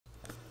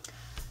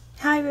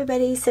Hi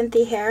everybody,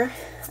 Cynthia here.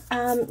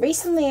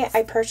 Recently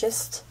I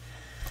purchased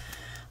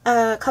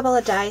a couple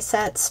of die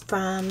sets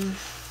from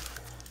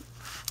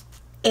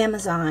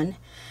Amazon,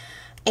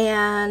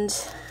 and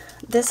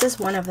this is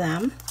one of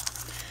them,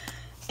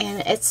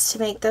 and it's to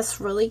make this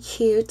really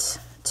cute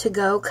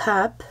to-go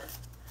cup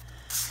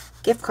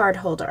gift card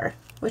holder,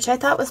 which I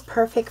thought was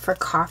perfect for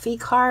coffee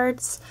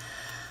cards.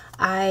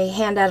 I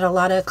hand out a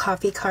lot of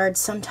coffee cards.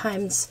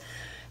 Sometimes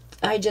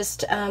I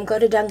just go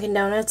to Dunkin'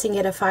 Donuts and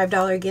get a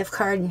 $5 gift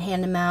card and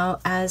hand them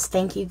out as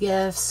thank you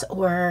gifts,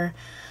 or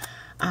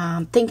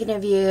thinking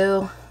of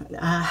you,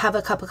 have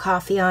a cup of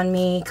coffee on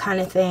me kind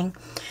of thing.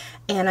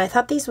 And I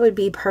thought these would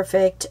be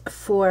perfect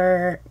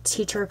for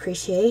teacher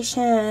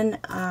appreciation,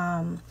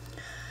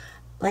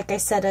 like I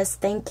said, as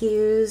thank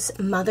yous,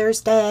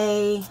 Mother's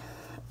Day,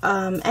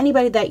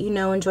 anybody that you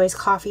know enjoys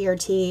coffee or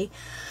tea.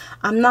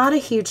 I'm not a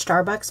huge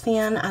Starbucks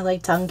fan. I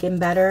like Dunkin'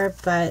 better,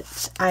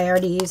 but I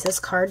already use this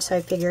card, so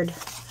I figured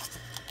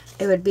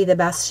it would be the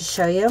best to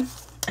show you.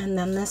 And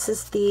then this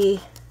is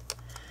the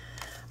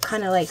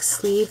kind of like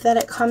sleeve that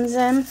it comes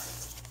in.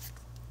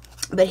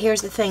 But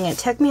here's the thing. It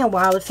took me a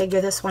while to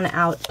figure this one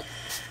out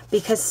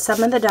because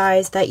some of the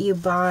dies that you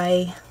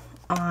buy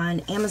on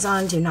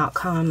Amazon do not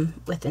come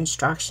with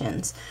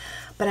instructions.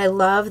 But I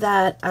love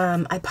that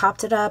I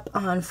popped it up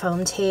on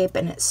foam tape,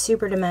 and it's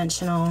super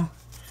dimensional.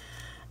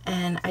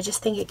 And I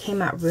just think it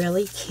came out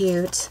really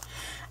cute.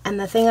 And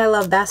the thing I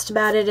love best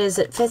about it is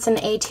it fits in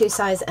A2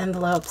 size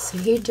envelopes, so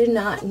you do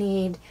not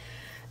need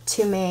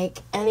to make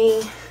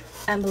any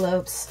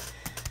envelopes,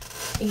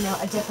 you know,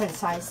 a different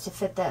size to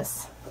fit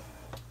this.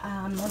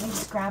 Let me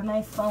just grab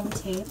my foam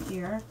tape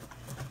here.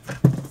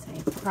 So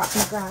I forgot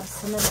to grab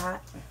some of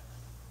that.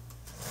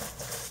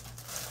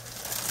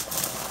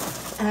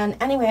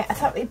 And anyway, I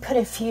thought we'd put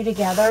a few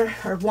together,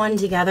 or one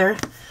together,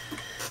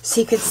 so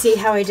you could see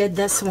how I did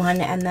this one,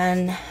 and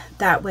then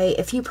that way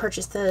if you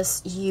purchase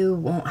this you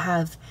won't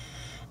have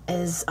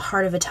as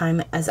hard of a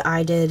time as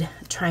I did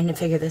trying to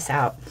figure this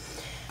out.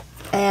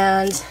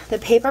 And the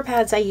paper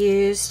pads I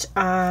used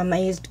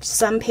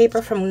some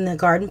paper from the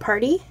Garden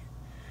Party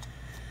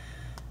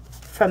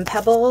from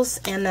Pebbles,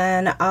 and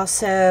then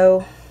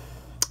also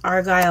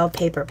Argyle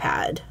paper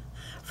pad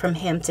from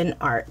Hampton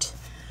Art.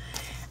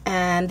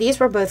 And these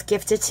were both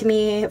gifted to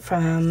me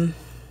from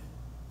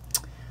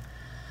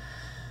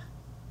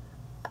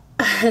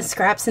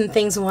Scraps and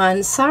Things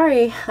One.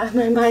 Sorry,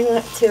 my mind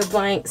went to a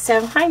blank.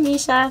 So, hi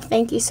Misha,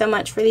 thank you so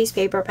much for these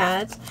paper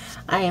pads.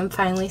 I am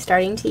finally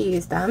starting to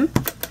use them.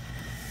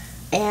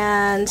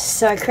 And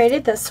so I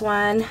created this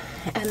one,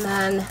 and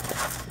then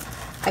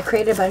I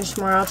created a bunch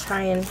more I'll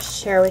try and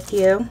share with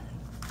you.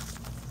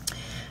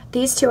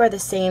 These two are the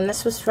same.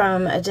 This was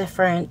from a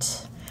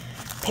different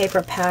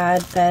paper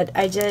pad, but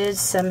I did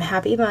some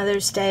Happy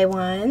Mother's Day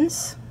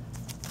ones.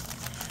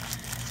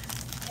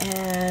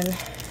 And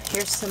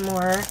here's some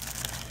more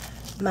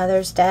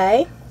Mother's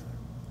Day.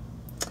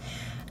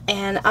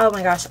 And oh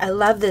my gosh, I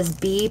love this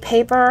bee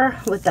paper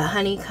with the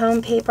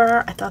honeycomb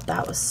paper. I thought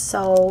that was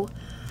so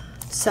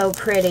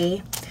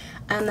pretty.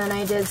 And then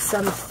I did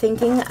some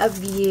Thinking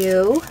of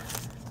You,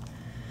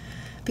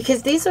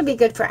 because these would be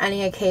good for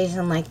any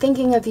occasion, like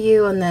thinking of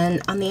you, and then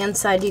on the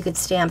inside you could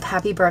stamp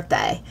happy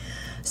birthday.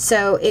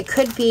 So it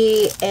could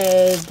be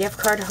a gift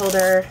card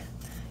holder.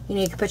 You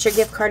know, you could put your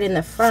gift card in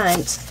the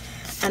front,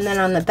 and then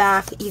on the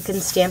back, you can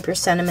stamp your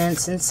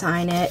sentiments and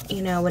sign it,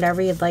 you know,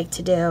 whatever you'd like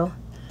to do.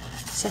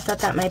 So I thought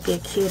that might be a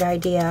cute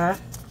idea.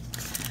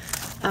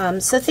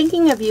 So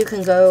Thinking of You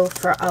can go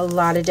for a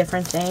lot of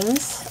different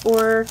things.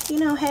 Or, you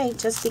know, hey,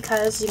 just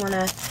because you want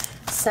to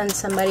send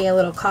somebody a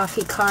little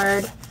coffee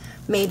card,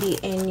 maybe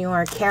in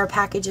your care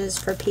packages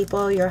for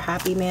people, your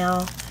Happy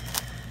Mail,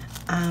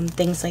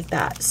 things like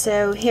that.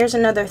 So here's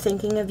another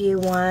Thinking of You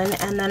one.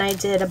 And then I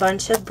did a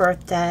bunch of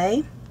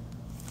birthday.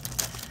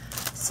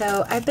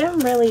 So I've been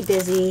really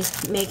busy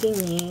making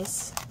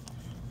these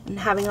and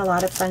having a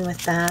lot of fun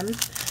with them.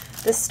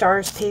 This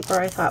stars paper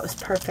I thought was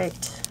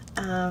perfect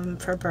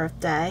for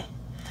birthday.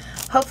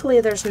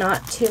 Hopefully there's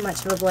not too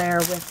much of a glare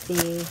with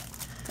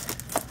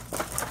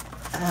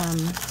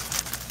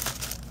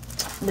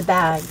the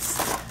bags,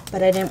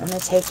 but I didn't want to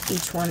take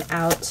each one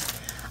out.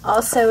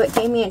 Also, it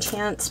gave me a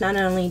chance not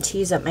only to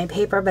use up my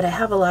paper, but I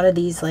have a lot of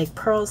these like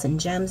pearls and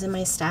gems in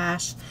my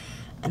stash,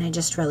 and I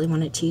just really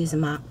wanted to use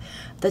them up.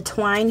 The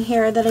twine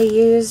here that I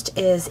used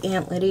is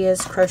Aunt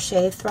Lydia's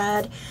crochet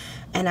thread,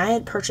 and I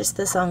had purchased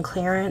this on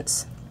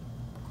clearance.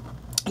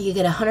 You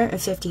get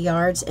 150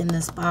 yards in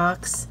this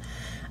box,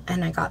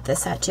 and I got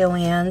this at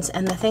Joann's.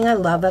 And the thing I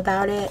love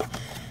about it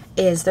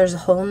is there's a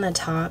hole in the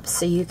top,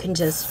 so you can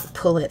just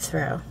pull it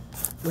through,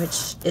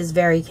 which is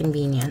very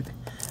convenient.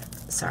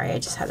 Sorry, I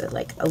just had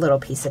like a little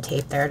piece of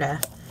tape there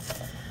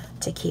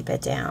to keep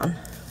it down.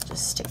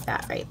 Just stick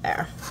that right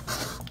there.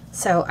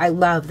 So I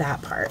love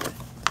that part.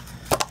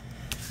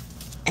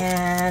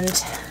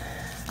 And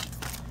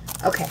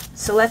okay,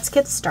 so let's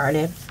get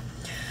started.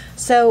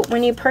 So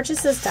when you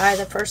purchase this die,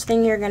 the first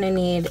thing you're going to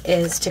need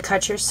is to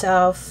cut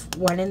yourself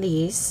one of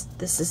these.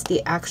 This is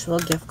the actual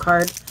gift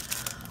card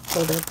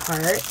holder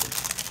part.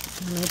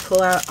 Let me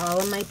pull out all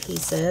of my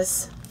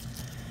pieces.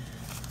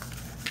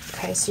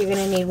 Okay, so you're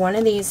going to need one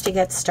of these to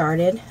get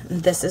started.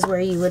 This is where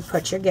you would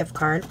put your gift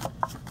card.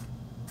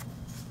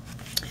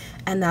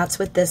 And that's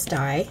with this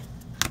die.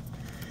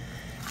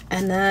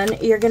 And then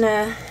you're going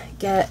to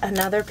get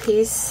another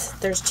piece.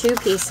 There's two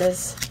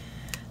pieces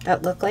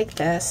that look like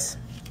this.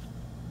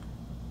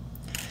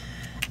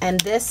 And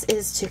this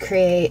is to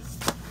create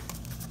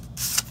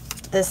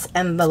this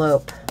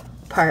envelope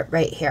part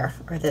right here,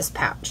 or this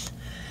pouch.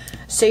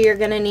 So you're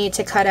going to need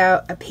to cut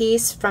out a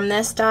piece from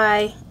this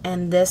die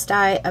and this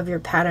die of your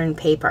pattern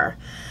paper.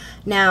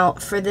 Now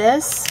for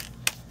this,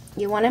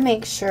 you want to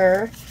make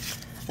sure,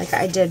 like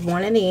I did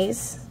one of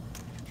these.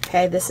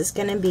 Okay, this is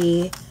going to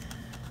be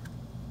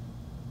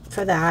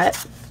for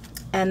that.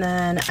 And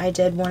then I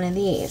did one of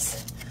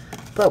these.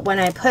 But when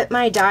I put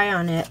my die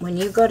on it, when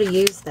you go to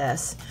use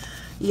this,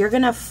 you're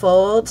going to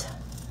fold.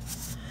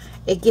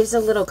 It gives a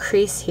little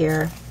crease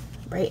here,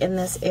 right in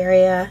this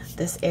area,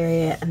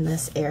 and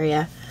this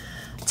area,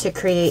 to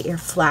create your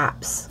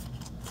flaps.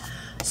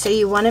 So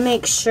you want to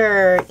make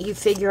sure you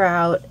figure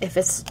out if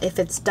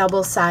it's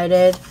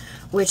double-sided,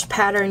 which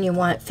pattern you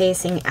want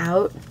facing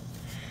out,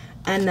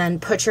 and then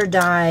put your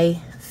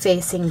die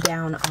facing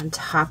down on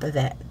top of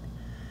it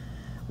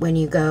when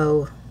you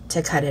go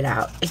to cut it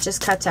out. It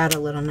just cuts out a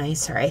little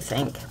nicer, I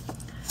think,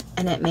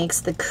 and it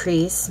makes the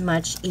crease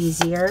much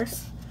easier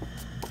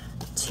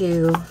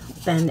to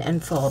bend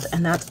and fold.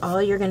 And that's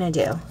all you're going to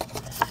do.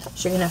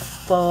 So you're going to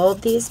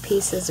fold these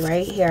pieces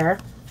right here,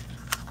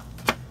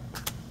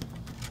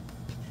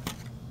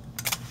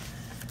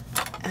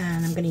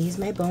 and I'm going to use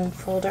my bone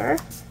folder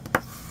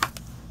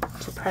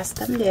to press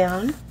them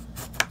down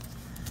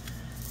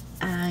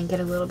and get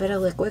a little bit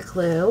of liquid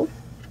glue.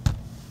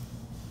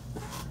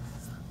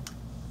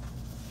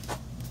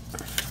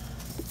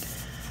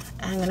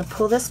 I'm going to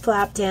pull this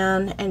flap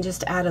down and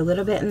just add a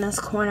little bit in this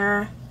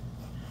corner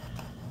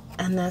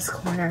and this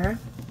corner,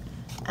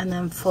 and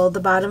then fold the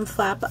bottom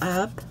flap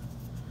up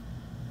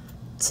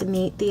to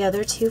meet the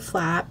other two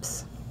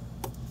flaps.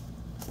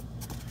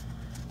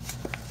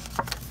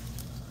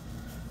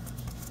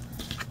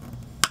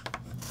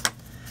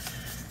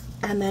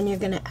 And then you're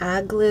going to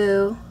add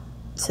glue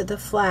to the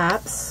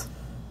flaps.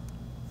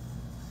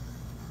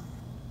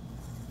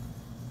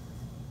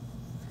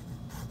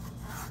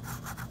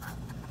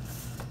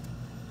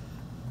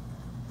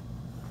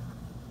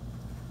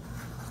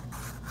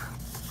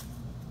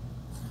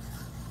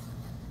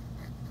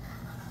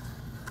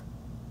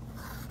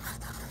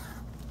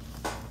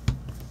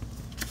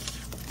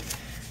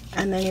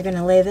 And then you're going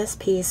to lay this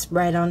piece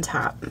right on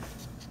top.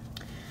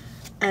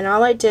 And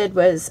all I did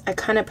was I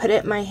kind of put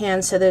it in my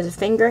hand, so there's a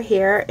finger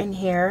here and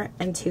here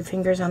and two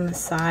fingers on the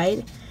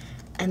side,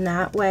 and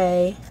that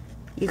way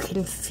you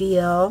can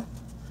feel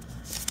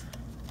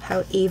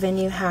how even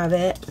you have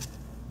it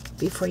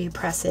before you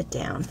press it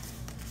down.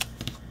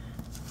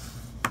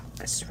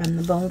 Just run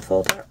the bone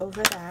folder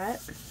over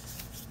that.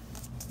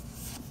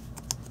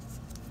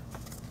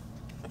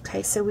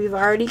 Okay, so we've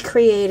already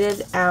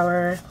created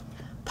our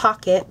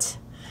pocket.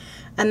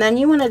 And then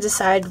you want to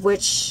decide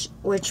which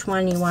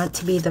one you want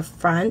to be the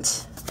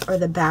front or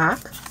the back.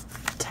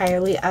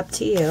 Entirely up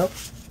to you.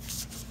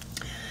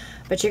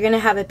 But you're going to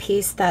have a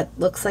piece that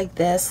looks like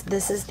this.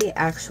 This is the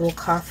actual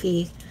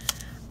coffee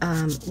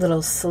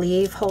little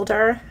sleeve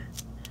holder.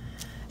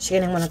 So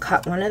you're going to want to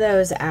cut one of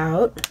those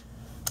out.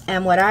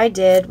 And what I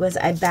did was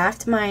I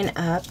backed mine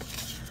up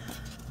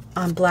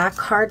on black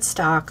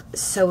cardstock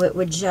so it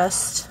would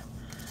just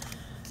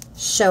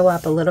show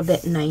up a little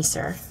bit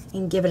nicer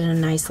and give it a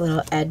nice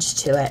little edge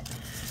to it.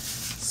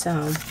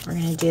 So we're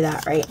going to do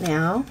that right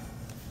now.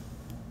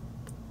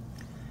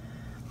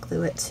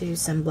 Glue it to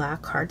some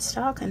black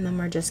cardstock, and then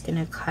we're just going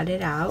to cut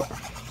it out.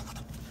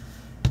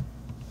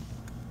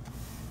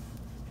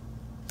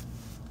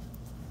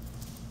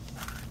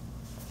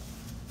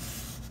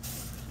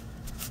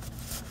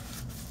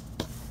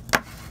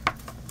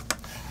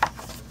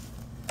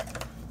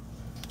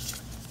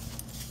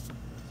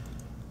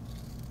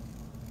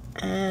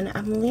 And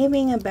I'm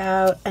leaving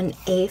about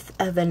 1/8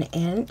 of an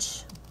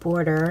inch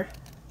border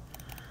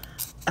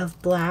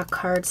of black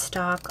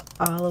cardstock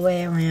all the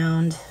way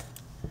around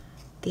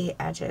the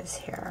edges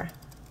here.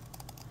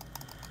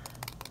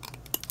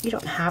 You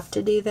don't have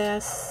to do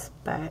this,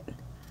 but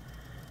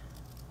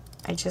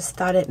I just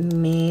thought it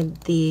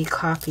made the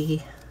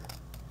coffee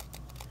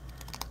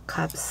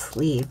cup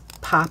sleeve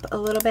pop a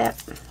little bit.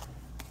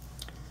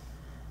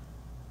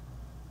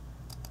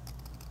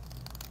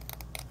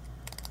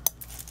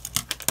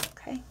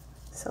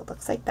 So it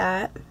looks like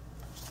that.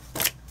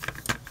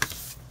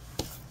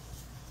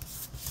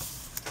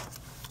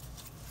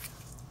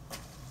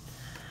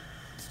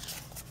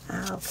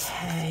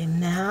 Okay,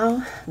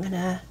 now I'm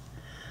gonna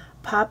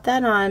pop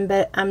that on,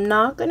 but I'm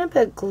not gonna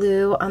put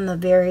glue on the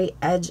very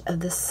edge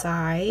of the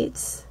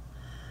sides.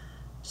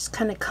 Just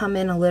kind of come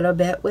in a little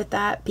bit with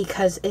that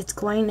because it's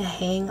going to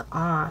hang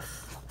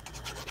off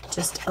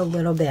just a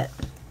little bit.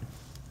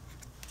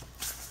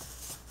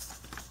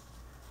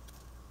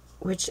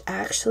 Which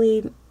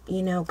actually,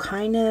 you know,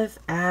 kind of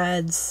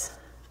adds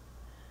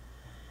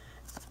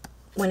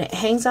when it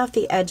hangs off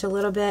the edge a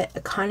little bit,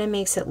 it kind of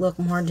makes it look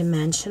more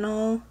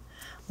dimensional,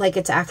 like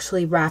it's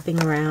actually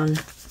wrapping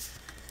around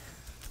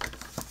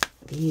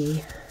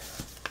the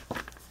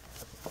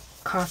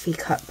coffee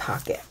cup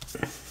pocket.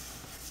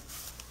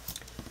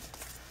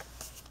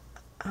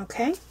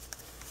 Okay.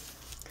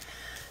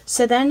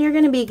 So then you're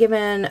going to be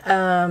given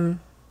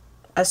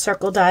a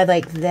circle die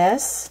like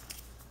this,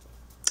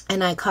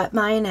 and I cut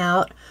mine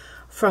out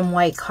from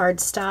white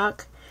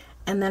cardstock,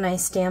 and then I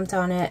stamped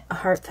on it a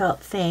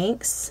heartfelt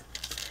thanks.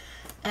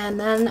 And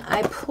then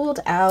I pulled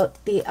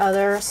out the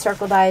other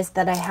circle dies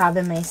that I have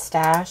in my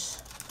stash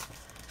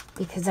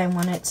because I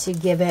wanted to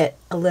give it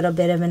a little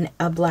bit of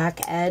a black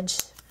edge.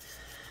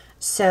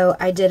 So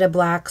I did a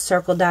black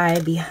circle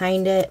die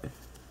behind it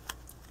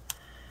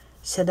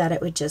so that it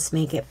would just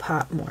make it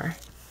pop more.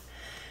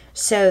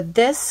 So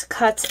this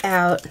cuts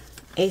out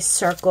a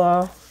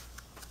circle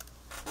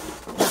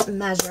that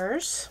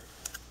measures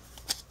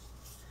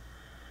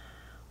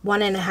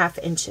 1.5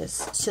 inches.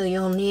 So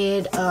you'll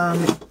need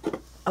a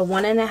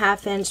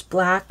 1.5 inch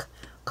black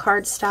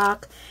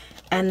cardstock,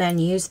 and then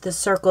use the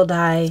circle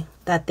die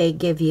that they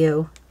give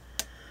you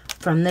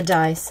from the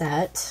die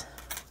set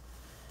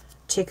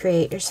to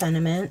create your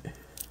sentiment.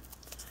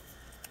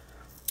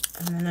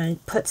 And then I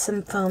put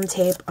some foam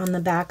tape on the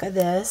back of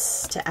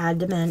this to add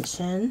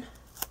dimension.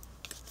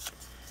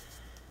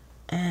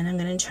 And I'm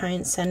going to try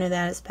and center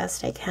that as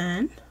best I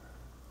can.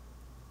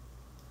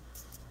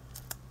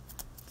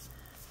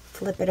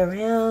 Flip it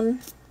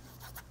around,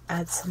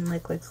 add some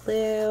liquid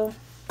glue,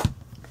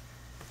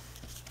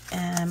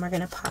 and we're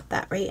going to pop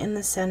that right in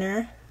the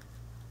center.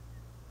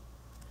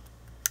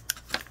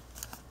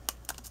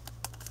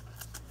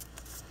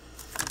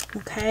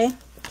 Okay,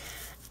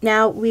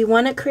 now we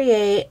want to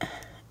create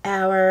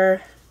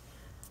our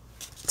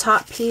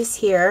top piece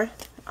here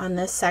on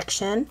this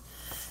section,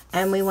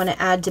 and we want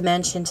to add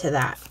dimension to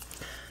that.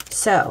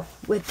 So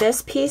with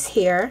this piece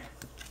here,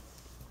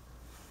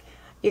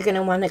 you're going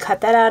to want to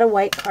cut that out of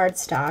white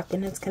cardstock,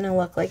 and it's going to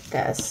look like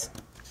this.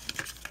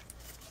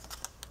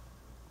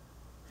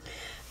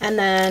 And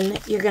then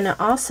you're going to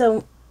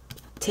also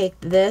take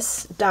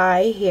this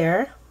die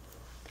here,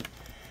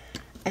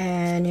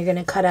 and you're going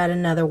to cut out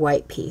another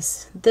white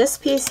piece. This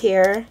piece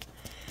here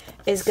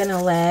is going to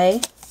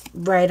lay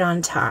right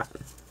on top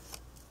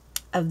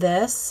of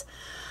this,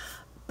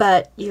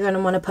 but you're going to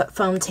want to put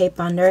foam tape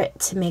under it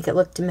to make it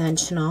look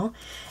dimensional.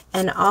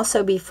 And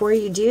also, before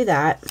you do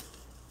that,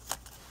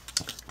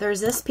 there's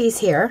this piece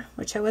here,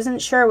 which I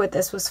wasn't sure what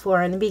this was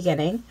for in the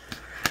beginning,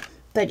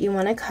 but you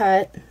want to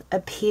cut a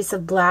piece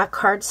of black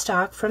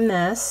cardstock from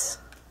this.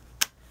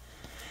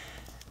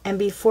 And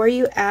before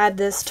you add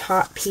this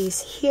top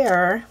piece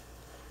here,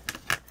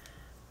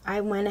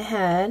 I went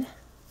ahead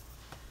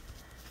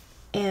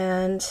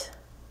and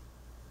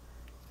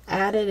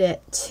added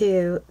it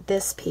to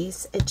this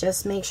piece. It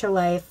just makes your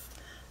life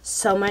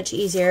so much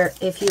easier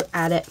if you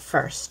add it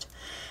first.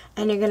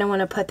 And you're going to want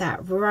to put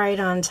that right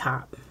on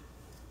top.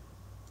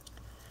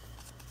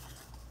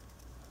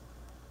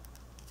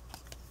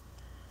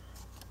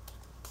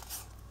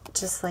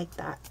 Just like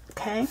that,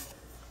 okay?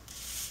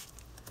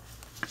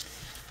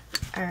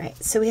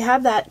 Alright, so we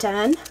have that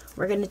done.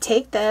 We're going to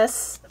take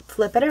this,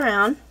 flip it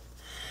around,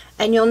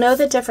 and you'll know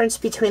the difference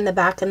between the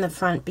back and the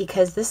front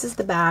because this is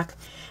the back,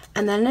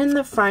 and then in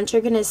the front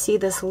you're going to see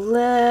this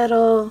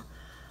little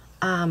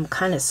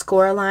kind of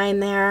score line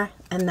there,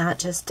 and that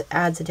just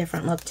adds a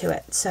different look to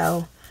it.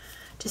 So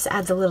just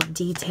adds a little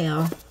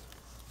detail.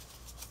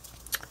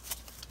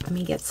 Let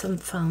me get some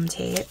foam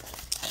tape.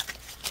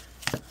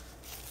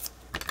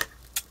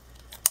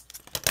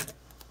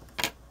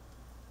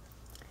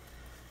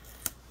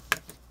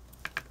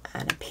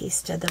 Add a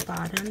piece to the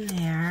bottom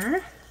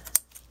there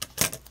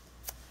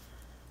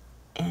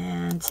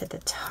and to the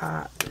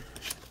top,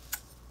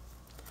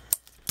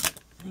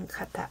 and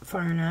cut that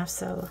far enough,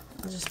 so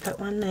I'll just put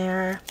one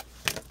there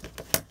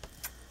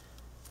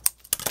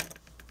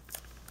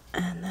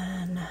and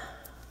then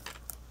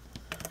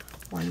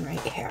one right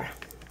here.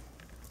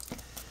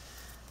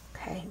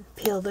 Okay,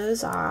 peel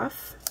those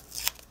off.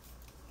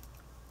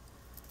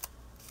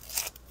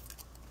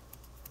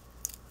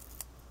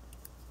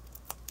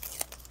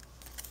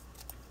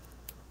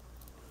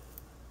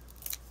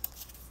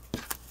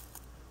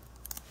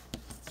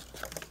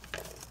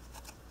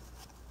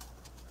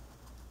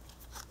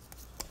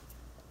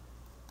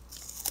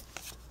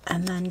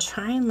 And then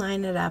try and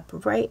line it up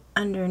right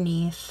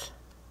underneath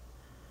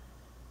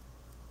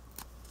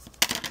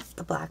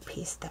the black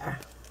piece there.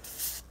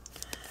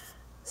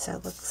 So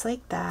it looks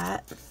like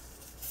that.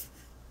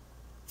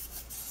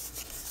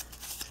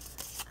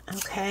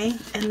 Okay,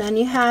 and then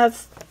you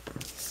have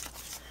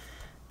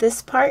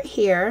this part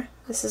here.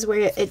 This is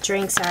where it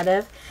drinks out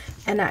of.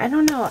 And I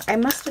don't know, I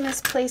must have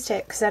misplaced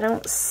it because I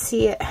don't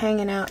see it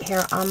hanging out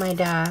here on my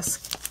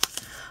desk.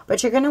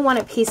 But you're going to want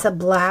a piece of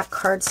black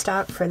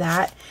cardstock for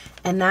that.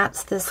 And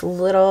that's this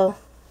little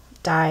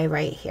die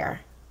right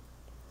here.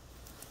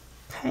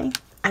 Okay,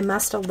 I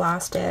must have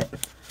lost it,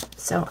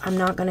 so I'm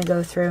not going to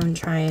go through and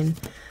try and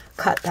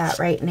cut that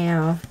right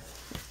now.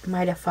 It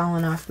might have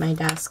fallen off my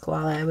desk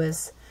while I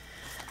was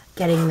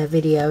getting the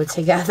video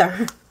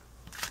together.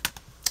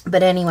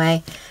 But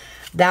anyway,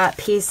 that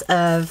piece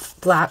of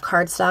black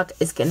cardstock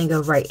is going to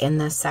go right in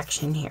this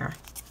section here.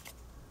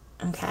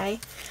 Okay?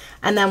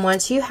 And then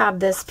once you have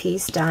this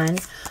piece done,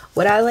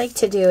 what I like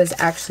to do is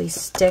actually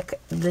stick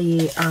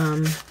the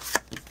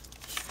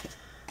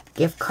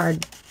gift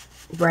card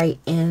right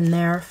in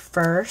there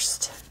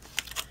first.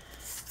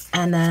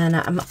 And then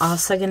I'm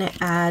also going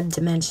to add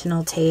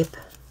dimensional tape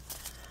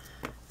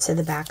to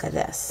the back of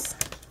this.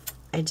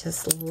 I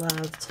just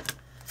loved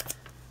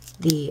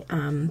the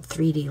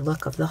 3D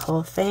look of the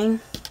whole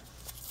thing.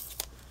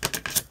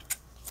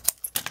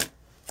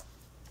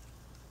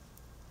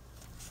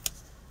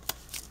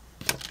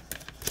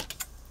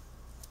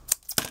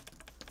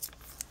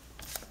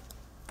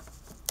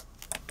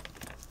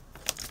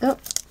 Oh,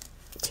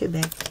 too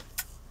big.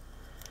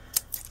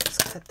 Let's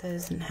cut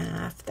those in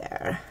half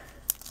there.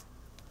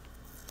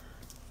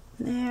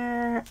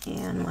 There,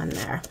 and one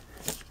there.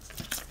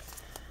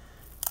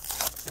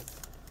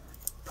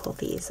 Pull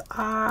these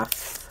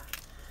off.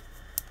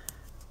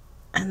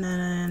 And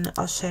then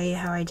I'll show you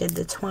how I did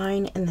the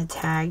twine and the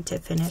tag to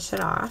finish it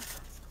off.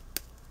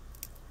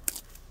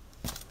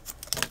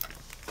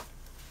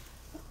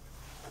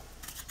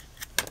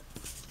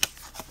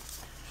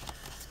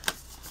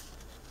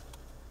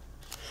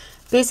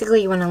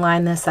 Basically, you want to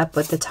line this up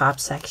with the top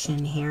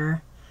section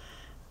here.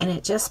 And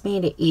it just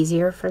made it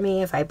easier for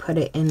me if I put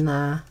it in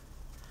the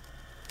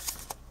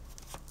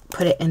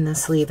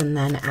sleeve and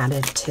then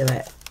added to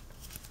it.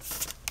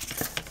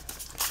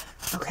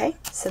 Okay,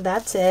 so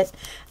that's it.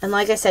 And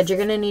like I said, you're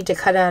going to need to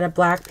cut out a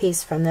black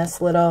piece from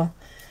this little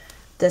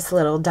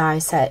die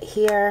set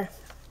here.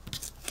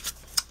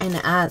 And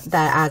that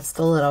adds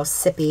the little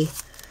sippy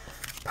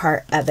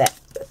part of it.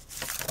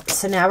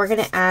 So now we're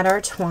going to add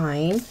our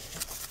twine.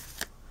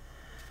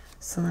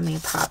 So let me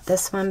pop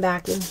this one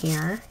back in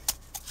here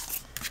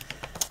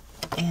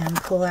and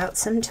pull out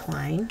some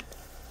twine.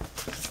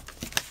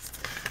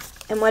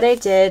 And what I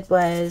did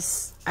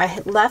was I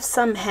had left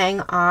some hang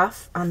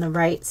off on the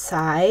right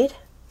side,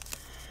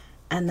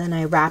 and then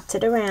I wrapped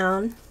it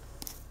around.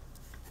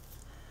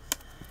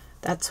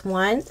 That's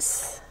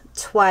once,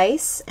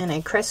 twice, and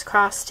I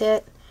crisscrossed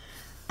it,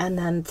 and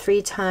then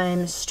 3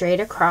 times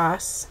straight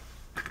across.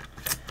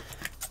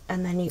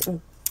 And then you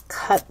can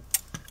cut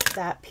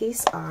that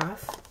piece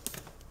off.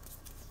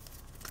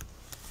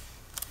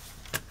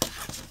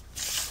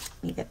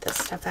 You get this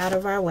stuff out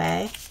of our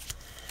way.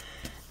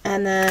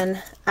 And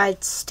then I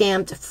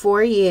stamped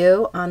 "For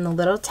You" on the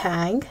little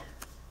tag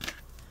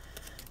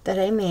that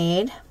I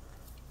made.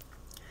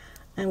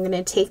 I'm going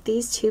to take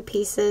these 2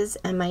 pieces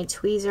and my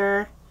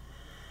tweezer,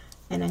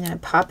 and I'm going to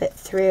pop it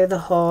through the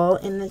hole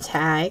in the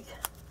tag.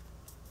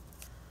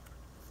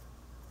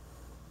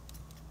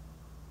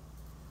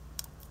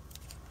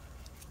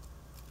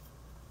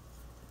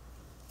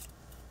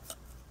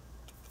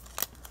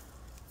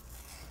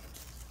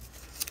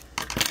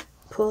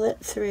 Pull it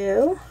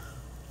through.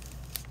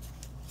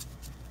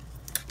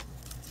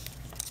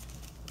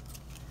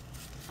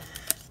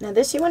 Now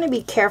this you want to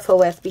be careful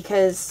with,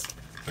 because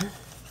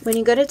when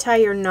you go to tie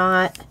your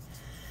knot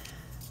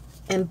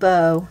and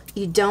bow,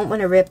 you don't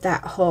want to rip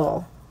that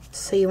hole.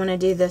 So you want to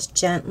do this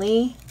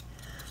gently,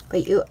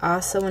 but you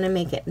also want to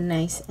make it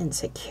nice and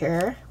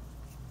secure.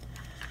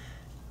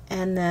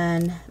 And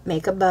then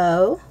make a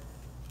bow.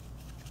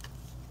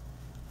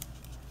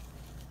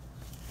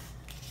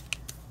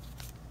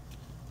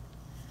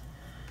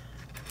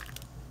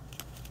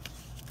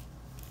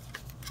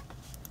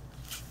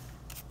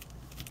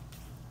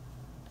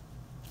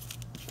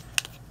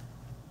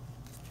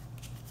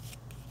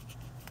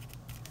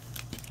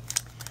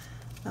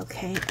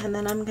 Okay, and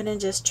then I'm going to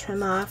just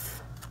trim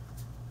off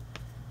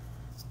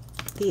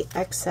the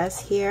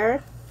excess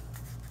here.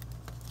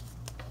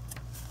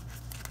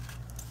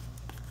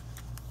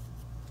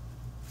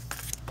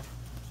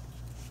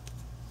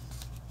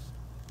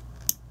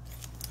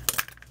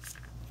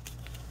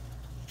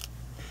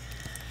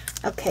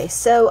 Okay,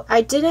 so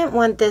I didn't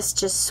want this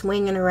just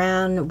swinging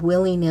around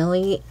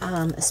willy-nilly,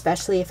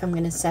 especially if I'm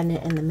going to send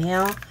it in the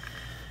mail.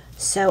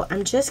 So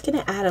I'm just going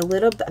to add a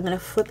little bit, I'm going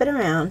to flip it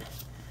around.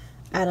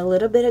 Add a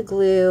little bit of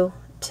glue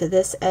to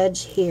this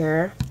edge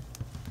here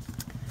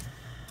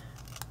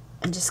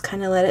and just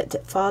kind of let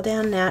it fall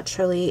down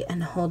naturally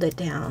and hold it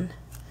down.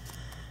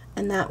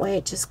 And that way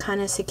it just kind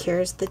of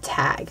secures the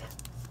tag.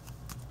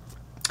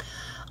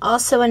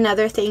 Also,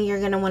 another thing you're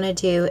going to want to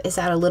do is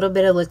add a little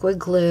bit of liquid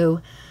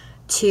glue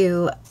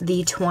to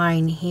the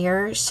twine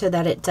here so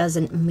that it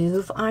doesn't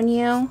move on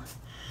you,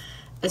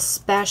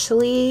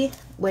 especially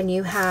when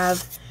you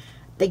have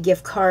the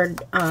gift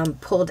card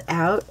pulled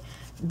out.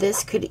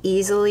 This could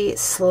easily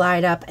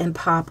slide up and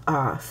pop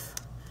off.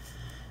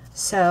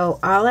 So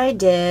all I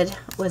did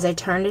was I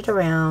turned it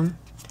around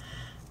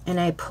and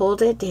I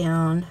pulled it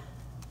down,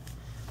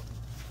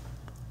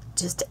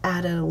 just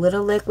added a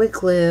little liquid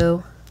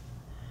glue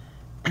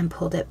and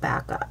pulled it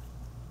back up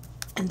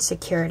and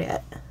secured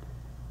it.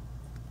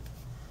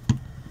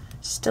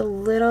 Just a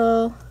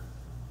little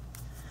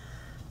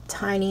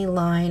tiny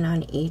line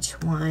on each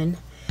one.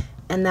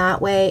 and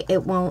that way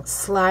it won't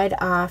slide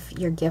off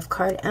your gift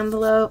card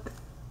envelope.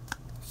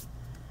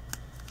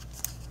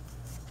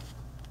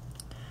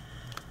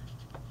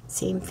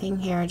 Same thing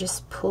here,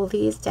 just pull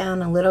these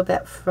down a little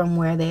bit from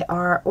where they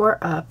are or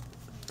up,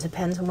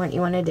 depends on what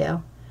you want to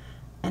do,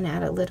 and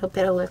add a little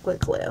bit of liquid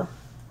glue.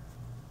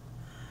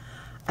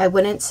 I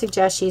wouldn't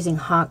suggest using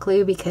hot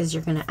glue because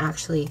you're going to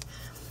actually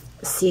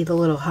see the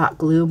little hot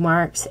glue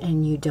marks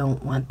and you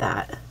don't want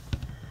that.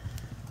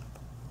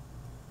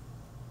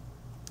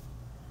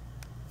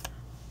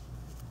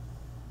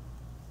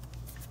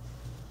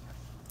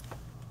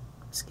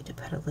 Just going to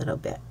put a little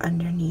bit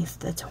underneath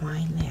the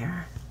twine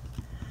there.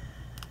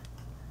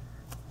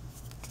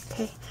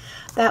 Okay,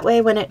 that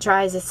way when it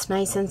dries it's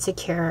nice and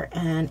secure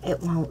and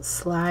it won't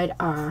slide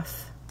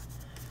off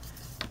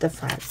the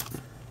front.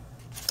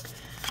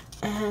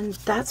 And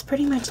that's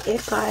pretty much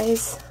it,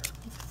 guys,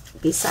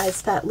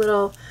 besides that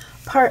little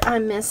part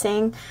I'm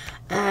missing.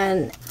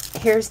 And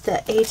here's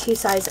the A2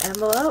 size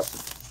envelope,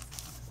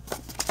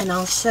 and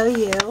I'll show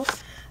you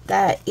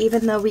that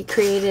even though we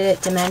created it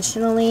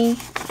dimensionally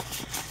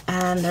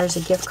and there's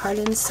a gift card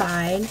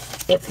inside,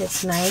 it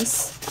fits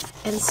nice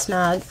and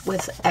snug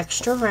with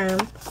extra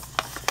room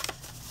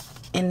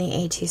in the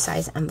A2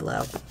 size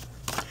envelope.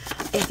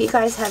 If you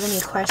guys have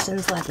any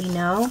questions, let me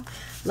know.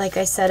 Like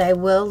I said, I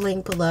will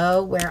link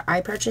below where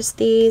I purchased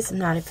these. I'm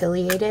not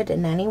affiliated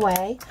in any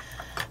way,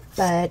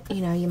 but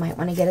you know, you might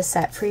want to get a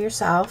set for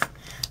yourself.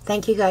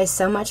 Thank you guys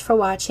so much for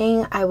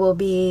watching. I will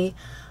be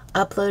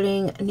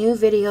uploading new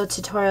video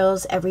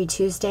tutorials every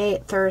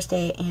Tuesday,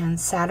 Thursday, and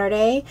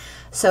Saturday.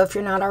 So if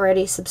you're not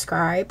already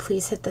subscribed,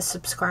 please hit the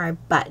subscribe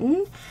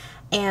button,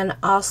 and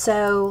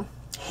also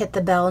hit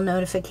the bell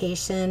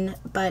notification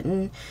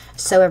button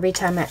so every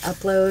time I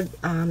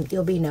upload,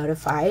 you'll be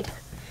notified.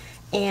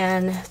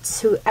 And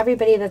to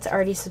everybody that's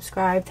already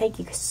subscribed, thank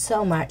you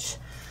so much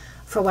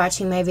for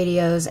watching my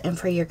videos and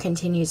for your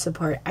continued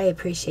support. I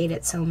appreciate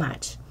it so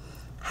much.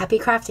 Happy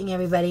crafting,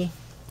 everybody.